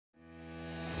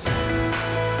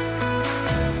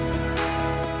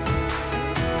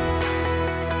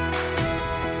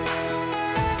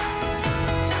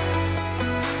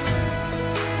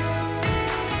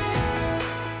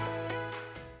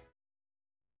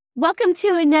Welcome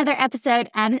to another episode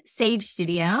of Sage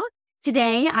Studio.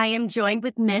 Today, I am joined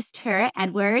with Miss Tara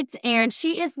Edwards, and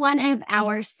she is one of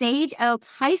our Sage Oak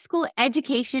High School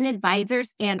education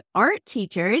advisors and art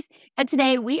teachers. And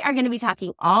today, we are going to be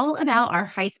talking all about our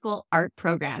high school art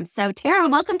program. So, Tara,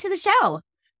 welcome to the show.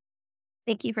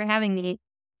 Thank you for having me.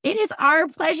 It is our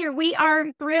pleasure. We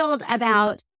are thrilled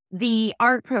about the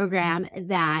art program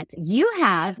that you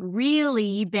have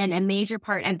really been a major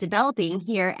part of developing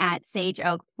here at Sage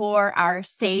Oak for our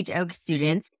Sage Oak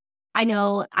students. I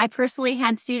know I personally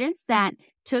had students that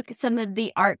took some of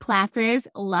the art classes,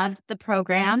 loved the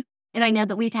program. And I know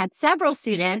that we've had several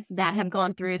students that have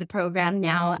gone through the program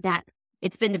now that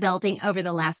it's been developing over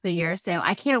the last few years. So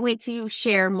I can't wait to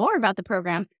share more about the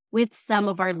program with some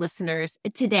of our listeners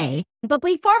today. But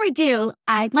before we do,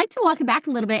 I'd like to walk back a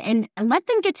little bit and let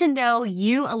them get to know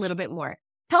you a little bit more.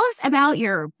 Tell us about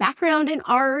your background in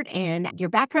art and your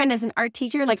background as an art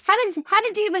teacher. Like, how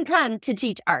did you even come to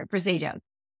teach art for Sage Oak?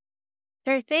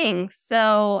 Sure thing.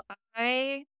 So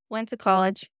I went to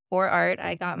college for art.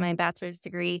 I got my bachelor's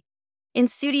degree in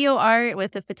studio art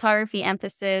with a photography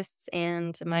emphasis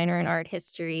and a minor in art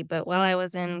history. But while I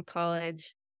was in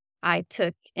college, I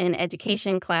took an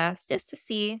education class just to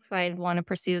see if I'd want to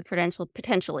pursue credential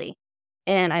potentially.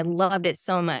 And I loved it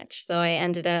so much. So I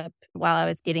ended up, while I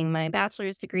was getting my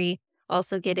bachelor's degree,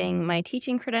 also getting my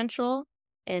teaching credential.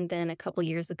 And then a couple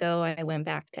years ago, I went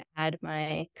back to add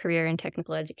my career and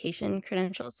technical education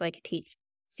credentials so I could teach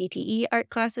CTE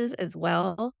art classes as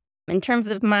well. In terms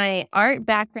of my art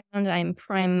background, I'm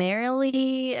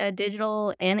primarily a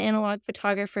digital and analog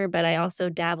photographer, but I also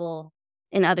dabble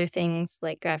in other things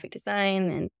like graphic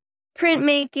design and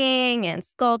printmaking and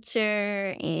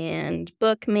sculpture and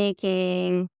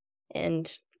bookmaking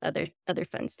and other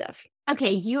fun stuff.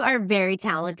 Okay, you are very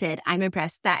talented. I'm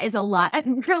impressed. That is a lot of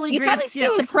really You great probably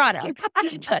seen the product.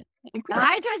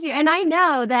 I trust you. And I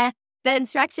know that the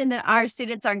instruction that our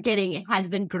students are getting has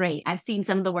been great. I've seen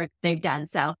some of the work they've done.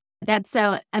 So that's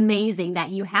so amazing that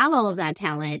you have all of that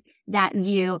talent, that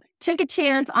you took a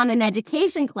chance on an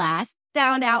education class,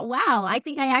 found out, wow, I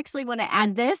think I actually want to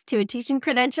add this to a teaching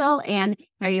credential. And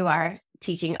here you are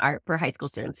teaching art for high school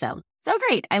students. So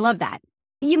great. I love that.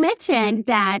 You mentioned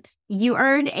that you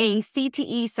earned a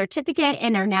CTE certificate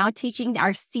and are now teaching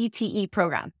our CTE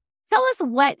program. Tell us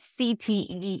what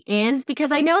CTE is,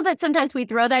 because I know that sometimes we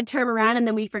throw that term around and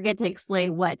then we forget to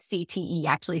explain what CTE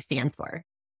actually stands for.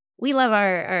 We love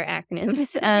our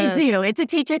acronyms. We do. It's a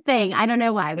teacher thing. I don't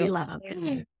know why. We love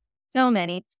them. So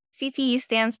many. CTE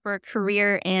stands for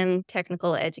Career and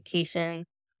Technical Education.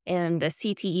 And a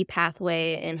CTE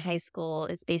pathway in high school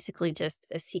is basically just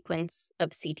a sequence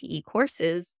of CTE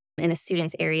courses in a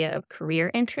student's area of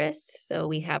career interest. So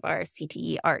we have our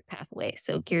CTE Art Pathway,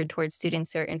 so geared towards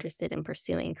students who are interested in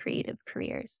pursuing creative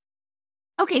careers.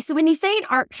 Okay, so when you say an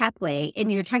art pathway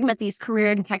and you're talking about these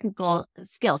career and technical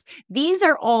skills, these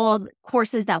are all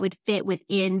courses that would fit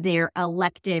within their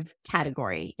elective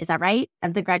category. Is that right?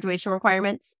 Of the graduation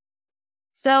requirements?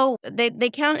 So they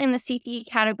count in the CTE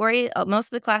category. Most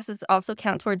of the classes also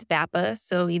count towards BAPA.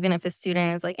 So even if a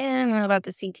student is like, I don't know about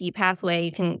the CTE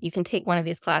pathway, you can take one of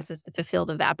these classes to fulfill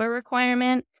the BAPA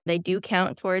requirement. They do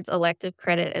count towards elective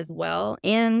credit as well.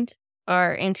 And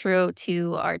our Intro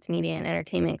to Arts, Media, and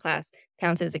Entertainment class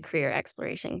counts as a career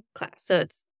exploration class. So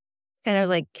it's kind of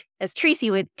like, as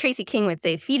Tracy King would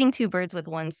say, feeding two birds with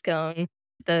one stone.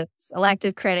 The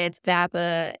elective credits,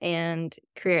 BAPA, and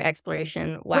career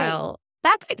exploration, while...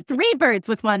 That's like three birds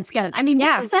with one scone. I mean,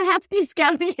 Yeah. This is a hefty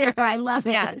scone here. I love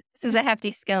it. Yeah, this is a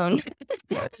hefty scone.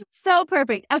 So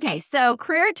perfect. Okay, so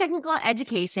career technical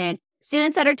education,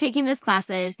 students that are taking these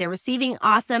classes, they're receiving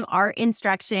awesome art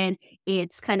instruction.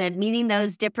 It's kind of meeting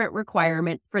those different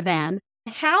requirements for them.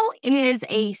 How is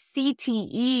a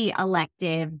CTE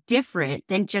elective different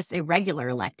than just a regular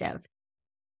elective?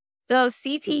 So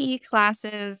CTE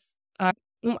classes, I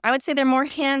would say they're more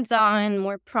hands-on,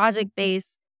 more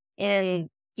project-based, and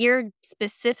geared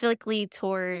specifically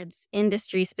towards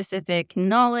industry-specific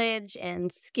knowledge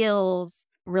and skills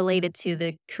related to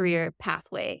the career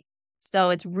pathway.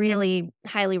 So it's really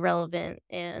highly relevant,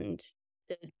 and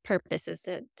the purpose is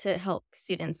to help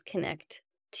students connect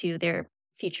to their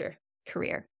future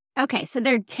career. Okay, so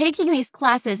they're taking these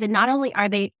classes, and not only are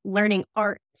they learning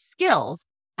art skills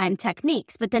and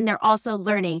techniques, but then they're also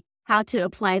learning how to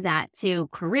apply that to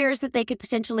careers that they could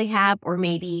potentially have, or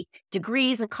maybe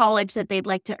degrees in college that they'd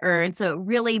like to earn. So it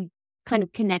really kind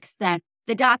of connects the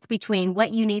dots between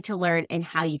what you need to learn and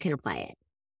how you can apply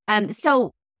it.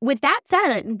 So with that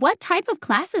said, what type of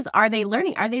classes are they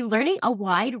learning? Are they learning a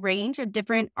wide range of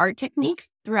different art techniques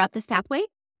throughout this pathway?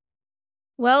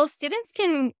 Well, students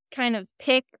can kind of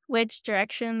pick which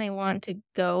direction they want to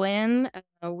go in.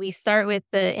 We start with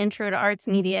the Intro to Arts,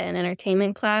 Media, and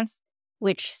Entertainment class,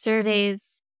 which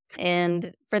surveys.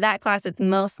 And for that class, it's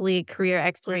mostly career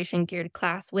exploration geared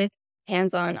class with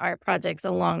hands on art projects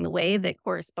along the way that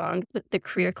correspond with the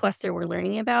career cluster we're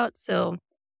learning about. So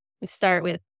we start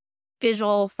with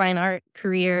visual fine art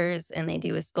careers, and they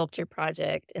do a sculpture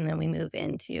project, and then we move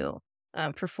into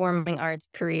performing arts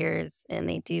careers, and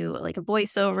they do like a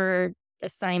voiceover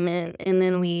assignment, and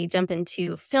then we jump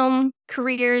into film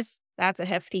careers. That's a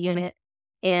hefty unit,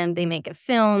 and they make a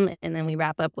film, and then we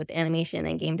wrap up with animation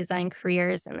and game design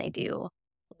careers, and they do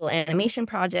a little animation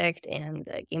project and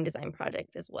a game design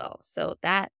project as well. So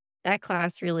that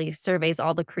class really surveys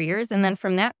all the careers, and then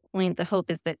from that point, the hope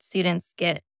is that students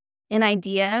get an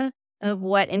idea of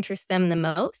what interests them the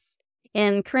most.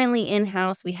 And currently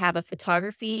in-house, we have a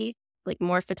photography, like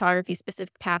more photography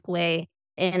specific pathway,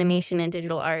 animation and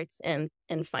digital arts, and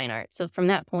fine art. So from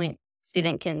that point,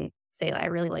 student can say, I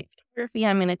really like photography.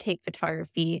 I'm going to take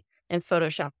photography and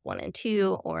Photoshop 1 and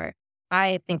 2, or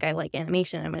I think I like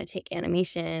animation. I'm going to take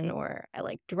animation, or I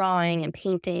like drawing and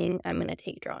painting. I'm going to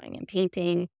take drawing and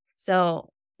painting. So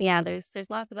yeah, there's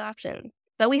lots of options.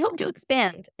 But we hope to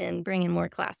expand and bring in more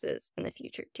classes in the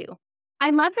future too. I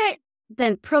love that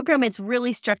the program is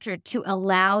really structured to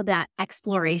allow that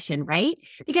exploration, right?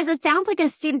 Because it sounds like a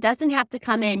student doesn't have to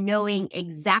come in knowing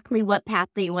exactly what path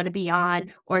they want to be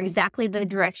on or exactly the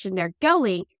direction they're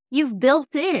going. You've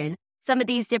built in some of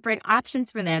these different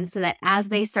options for them so that as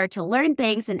they start to learn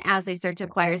things and as they start to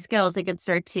acquire skills, they can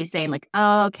start to say like,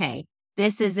 oh, okay,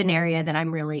 this is an area that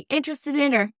I'm really interested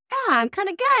in, or yeah, I'm kind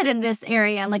of good in this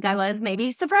area. Like I was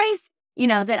maybe surprised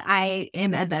that I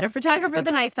am a better photographer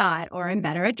than I thought, or I'm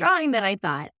better at drawing than I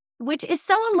thought, which is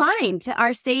so aligned to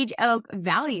our Sage Oak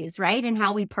values, right? And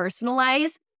how we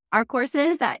personalize our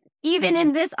courses, that even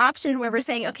in this option where we're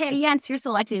saying, okay, yes, you're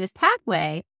selecting this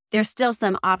pathway, there's still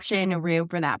some option and room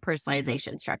for that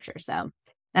personalization structure. So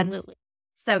that's Absolutely.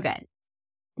 so good.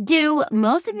 Do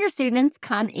most of your students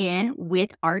come in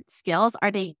with art skills? Are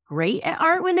they great at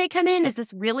art when they come in? Is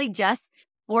this really just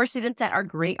for students that are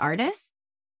great artists?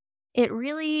 It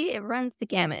runs the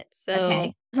gamut.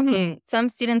 So Okay. some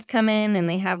students come in and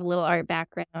they have a little art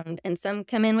background, and some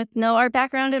come in with no art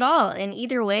background at all. And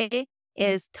either way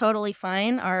is totally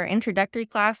fine. Our introductory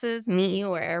classes meet you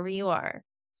wherever you are.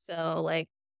 So like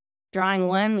drawing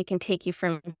one, we can take you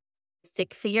from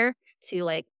stick figure to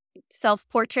like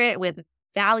self-portrait with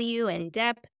value and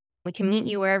depth. We can meet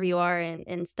you wherever you are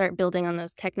and start building on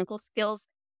those technical skills.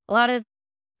 A lot of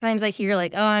times I hear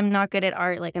like, oh, I'm not good at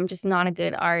art. Like, I'm just not a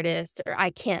good artist, or I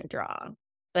can't draw.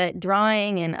 But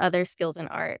drawing and other skills in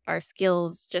art are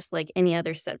skills just like any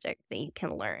other subject that you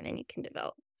can learn and you can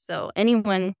develop. So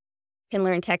anyone can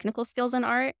learn technical skills in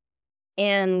art.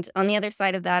 And on the other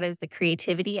side of that is the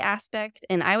creativity aspect.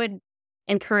 And I would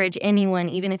encourage anyone,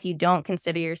 even if you don't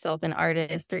consider yourself an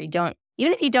artist, or even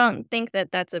if you don't think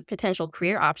that that's a potential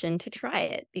career option, to try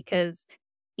it. Because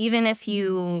even if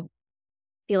you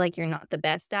feel like you're not the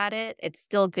best at it, it's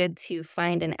still good to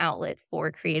find an outlet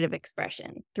for creative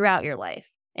expression throughout your life,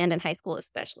 and in high school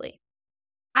especially.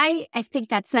 I think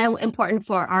that's so important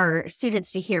for our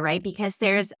students to hear, right? Because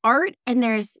there's art and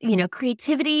there's,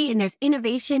 creativity and there's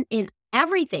innovation in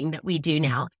everything that we do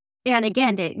now. And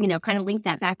again, to, kind of link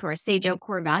that back to our Sage Oak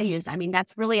core values, I mean,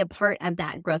 that's really a part of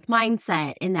that growth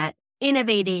mindset and that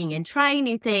innovating and trying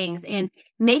new things and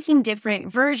making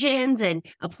different versions and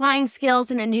applying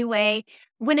skills in a new way.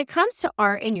 When it comes to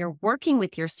art and you're working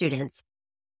with your students,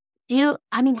 how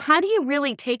do you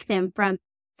really take them from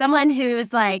someone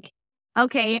who's like,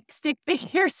 okay, stick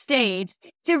figure stage,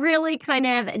 to really kind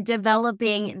of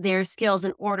developing their skills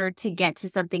in order to get to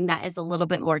something that is a little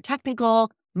bit more technical,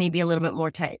 maybe a little bit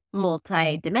more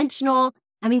multi-dimensional?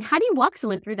 I mean, how do you walk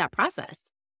someone through that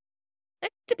process?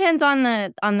 It depends on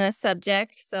the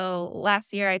subject. So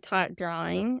last year I taught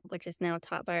drawing, which is now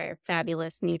taught by our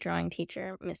fabulous new drawing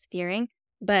teacher, Miss Fearing.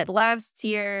 But last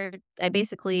year I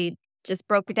basically just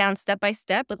broke it down step by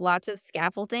step with lots of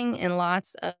scaffolding and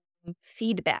lots of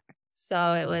feedback.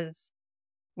 So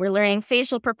we're learning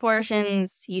facial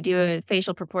proportions. You do a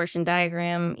facial proportion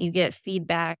diagram, you get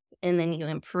feedback, and then you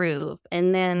improve.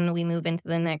 And then we move into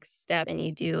the next step and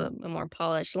you do a more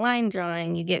polished line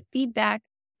drawing, you get feedback,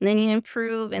 and then you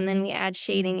improve. And then we add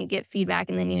shading, you get feedback,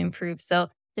 and then you improve. So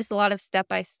just a lot of step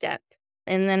by step.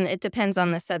 And then it depends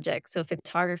on the subject. So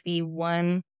photography,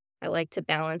 one, I like to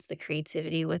balance the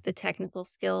creativity with the technical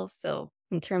skills. So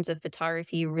in terms of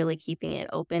photography, really keeping it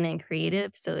open and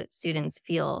creative so that students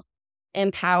feel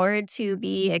empowered to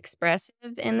be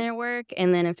expressive in their work.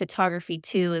 And then in photography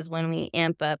too is when we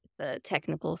amp up the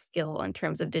technical skill in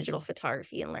terms of digital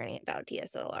photography and learning about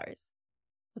DSLRs.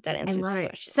 Hope that I answers love the it.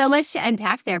 question. So much to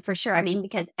unpack there for sure. I mean,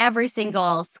 because every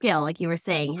single skill, like you were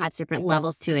saying, has different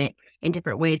levels to it and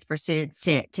different ways for students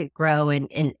to grow and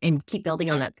keep building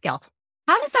on that skill.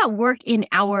 How does that work in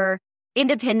our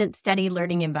independent study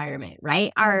learning environment,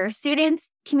 right? Are students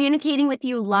communicating with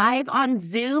you live on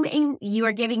Zoom and you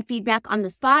are giving feedback on the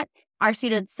spot? Are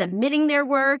students submitting their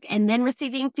work and then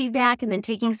receiving feedback and then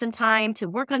taking some time to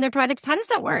work on their projects? How does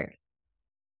that work?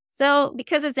 So,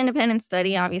 because it's independent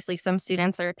study, obviously some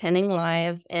students are attending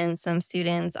live and some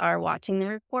students are watching the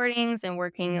recordings and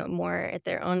working more at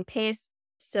their own pace.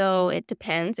 So, it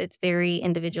depends. It's very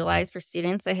individualized for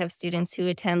students. I have students who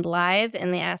attend live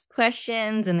and they ask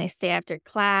questions and they stay after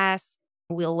class.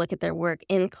 We'll look at their work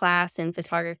in class in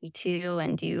photography too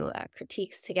and do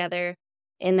critiques together.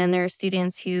 And then there are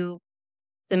students who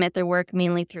submit their work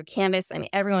mainly through Canvas. I mean,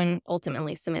 everyone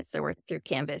ultimately submits their work through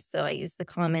Canvas. So I use the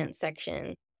comment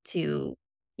section to,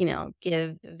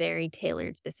 give very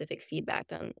tailored specific feedback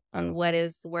on what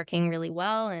is working really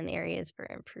well and areas for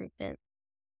improvement.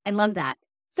 I love that.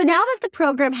 So now that the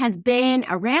program has been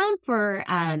around for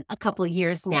a couple of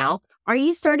years now, are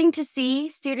you starting to see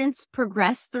students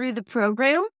progress through the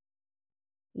program?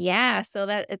 Yeah, so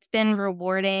that it's been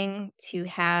rewarding to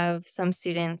have some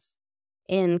students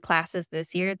in classes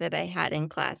this year that I had in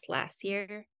class last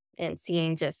year and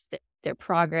seeing just their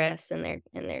progress and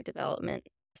their development,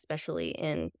 especially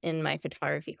in my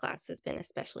photography class, has been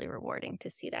especially rewarding to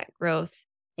see that growth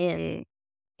in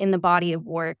the body of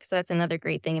work. So that's another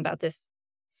great thing about this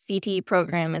CTE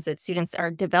program is that students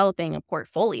are developing a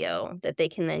portfolio that they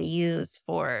can then use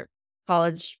for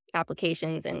college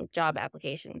applications and job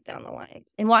applications down the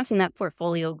lines. And watching that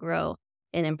portfolio grow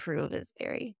and improve is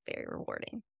very, very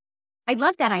rewarding. I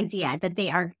love that idea that they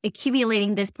are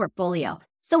accumulating this portfolio.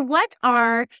 So, what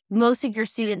are most of your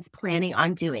students planning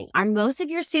on doing? Are most of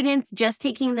your students just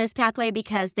taking this pathway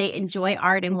because they enjoy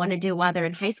art and want to do it while they're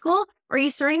in high school? Or are you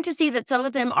starting to see that some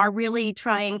of them are really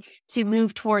trying to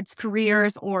move towards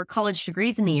careers or college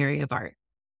degrees in the area of art?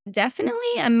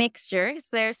 Definitely a mixture.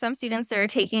 So there are some students that are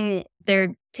taking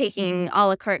a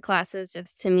la carte classes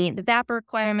just to meet the VAP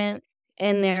requirement.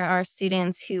 And there are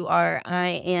students who are, I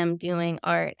am doing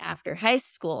art after high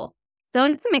school. So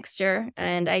it's a mixture.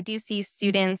 And I do see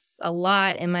students a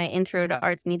lot in my intro to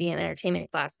arts, media, and entertainment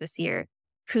class this year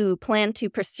who plan to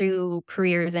pursue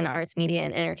careers in arts, media,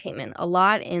 and entertainment, a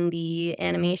lot in the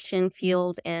animation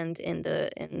field and in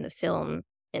the film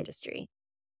industry.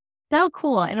 So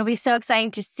cool. It'll be so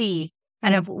exciting to see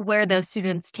kind of where those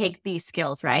students take these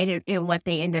skills, right? And what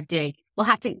they end up doing. We'll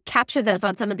have to capture those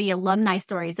on some of the alumni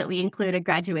stories that we include at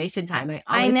graduation time. I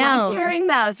I always love know. hearing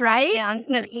those, right? Yeah,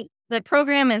 the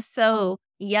program is so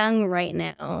young right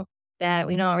now that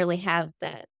we don't really have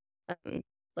that, um,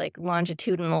 like,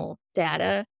 longitudinal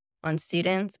data on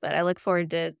students, but I look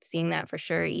forward to seeing that for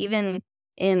sure. Even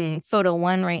in Photo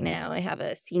 1 right now, I have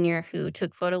a senior who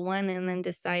took Photo 1 and then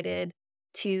decided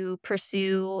to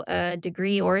pursue a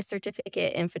degree or a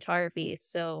certificate in photography,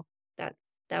 so that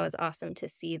that was awesome to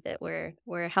see that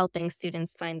we're helping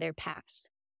students find their path.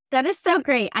 That is so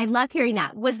great. I love hearing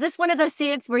that. Was this one of those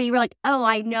students where you were like, oh,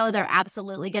 I know they're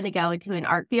absolutely going to go into an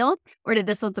art field? Or did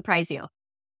this one surprise you?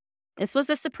 This was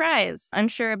a surprise.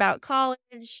 Unsure about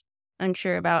college,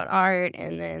 unsure about art,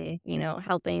 and then,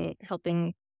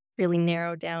 helping really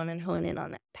narrow down and hone in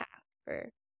on that path for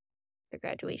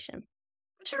graduation.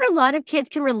 I'm sure a lot of kids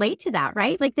can relate to that,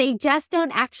 right? Like they just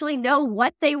don't actually know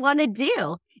what they want to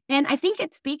do. And I think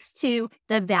it speaks to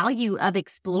the value of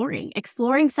exploring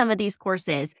some of these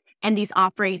courses and these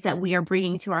offerings that we are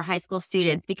bringing to our high school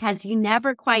students because you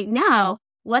never quite know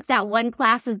what that one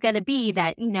class is going to be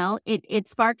that, it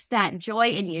sparks that joy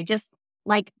in you, just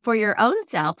like for your own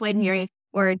self when you're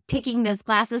or taking those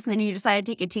classes and then you decide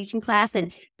to take a teaching class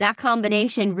and that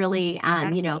combination really,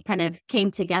 Exactly. kind of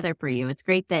came together for you. It's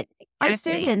great that our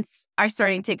Exactly. students are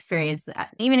starting to experience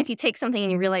that. Even if you take something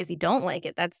and you realize you don't like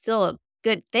it, that's still a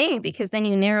good thing because then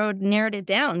you narrowed it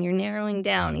down. You're narrowing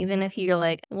down. Even if you're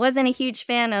like, wasn't a huge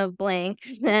fan of blank,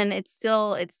 then it's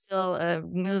still a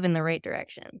move in the right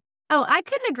direction. Oh, I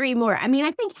couldn't agree more. I mean,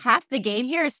 I think half the game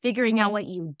here is figuring out what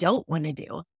you don't want to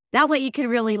do. That way you can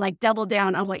really like double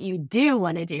down on what you do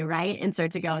want to do, right? And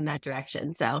start to go in that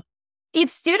direction. So if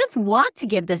students want to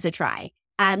give this a try,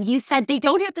 you said they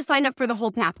don't have to sign up for the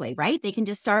whole pathway, right? They can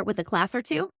just start with a class or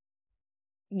two.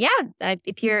 Yeah,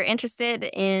 if you're interested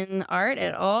in art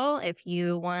at all, if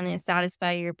you want to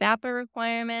satisfy your BAPA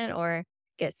requirement or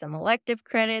get some elective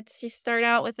credits, just start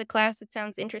out with a class that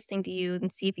sounds interesting to you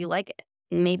and see if you like it.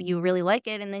 maybe you really like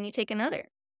it, and then you take another.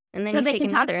 And then So you they take can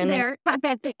talk another, to and then their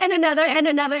and another and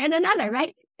another and another,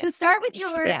 right? And start with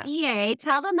your yeah. EA.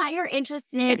 Tell them that you're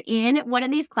interested in one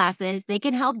of these classes. They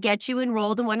can help get you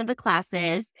enrolled in one of the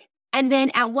classes. And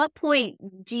then at what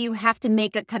point do you have to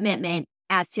make a commitment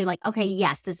as to like, okay,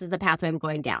 yes, this is the pathway I'm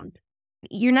going down?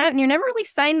 You're never really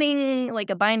signing like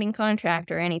a binding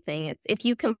contract or anything. It's if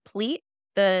you complete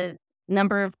the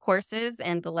number of courses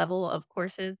and the level of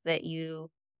courses that you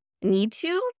need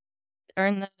to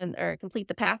earn or complete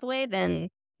the pathway, then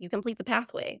you complete the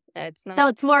pathway. It's So not,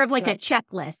 it's more of like not a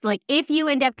checklist. Like if you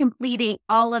end up completing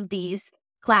all of these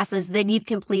classes, then you've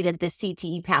completed the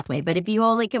CTE pathway. But if you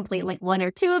only complete like one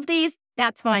or two of these,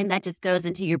 that's fine. That just goes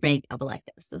into your bank of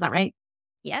electives. Is that right?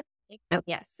 yet. Yep.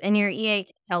 Yes. And your EA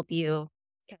can help you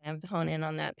kind of hone in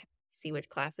on that, see which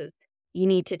classes you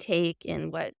need to take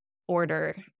in what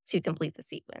order to complete the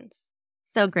sequence.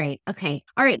 So great. Okay.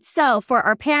 All right. So for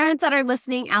our parents that are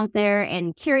listening out there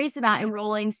and curious about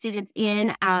enrolling students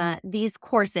in these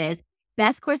courses,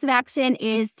 best course of action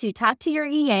is to talk to your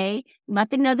EA,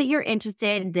 let them know that you're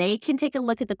interested. They can take a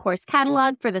look at the course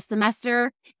catalog for the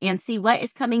semester and see what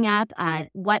is coming up,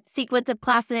 what sequence of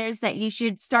classes that you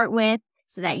should start with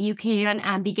so that you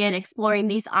can begin exploring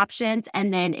these options.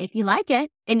 And then if you like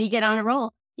it and you get on a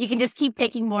roll, you can just keep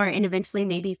taking more and eventually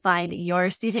maybe find your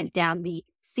student down the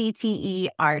CTE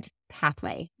Art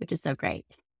Pathway, which is so great.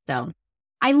 So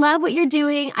I love what you're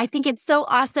doing. I think it's so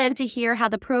awesome to hear how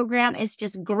the program is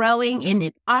just growing in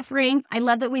its offerings. I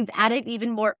love that we've added even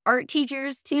more art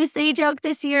teachers to Sage Oak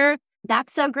this year.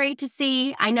 That's so great to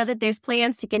see. I know that there's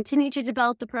plans to continue to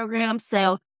develop the program.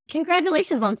 So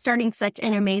congratulations on starting such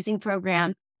an amazing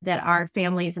program that our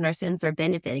families and our students are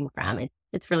benefiting from.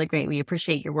 It's really great. We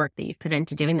appreciate your work that you've put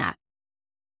into doing that.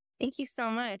 Thank you so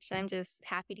much. I'm just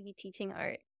happy to be teaching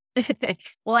art.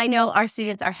 Well, I know our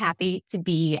students are happy to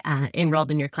be enrolled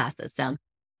in your classes. So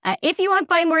if you want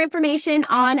to find more information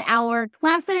on our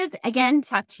classes, again,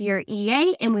 talk to your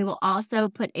EA, and we will also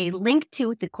put a link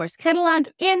to the course catalog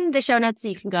in the show notes so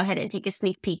you can go ahead and take a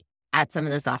sneak peek at some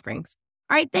of those offerings.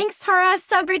 All right. Thanks, Tara.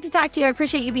 So great to talk to you. I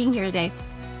appreciate you being here today.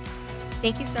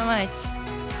 Thank you so much.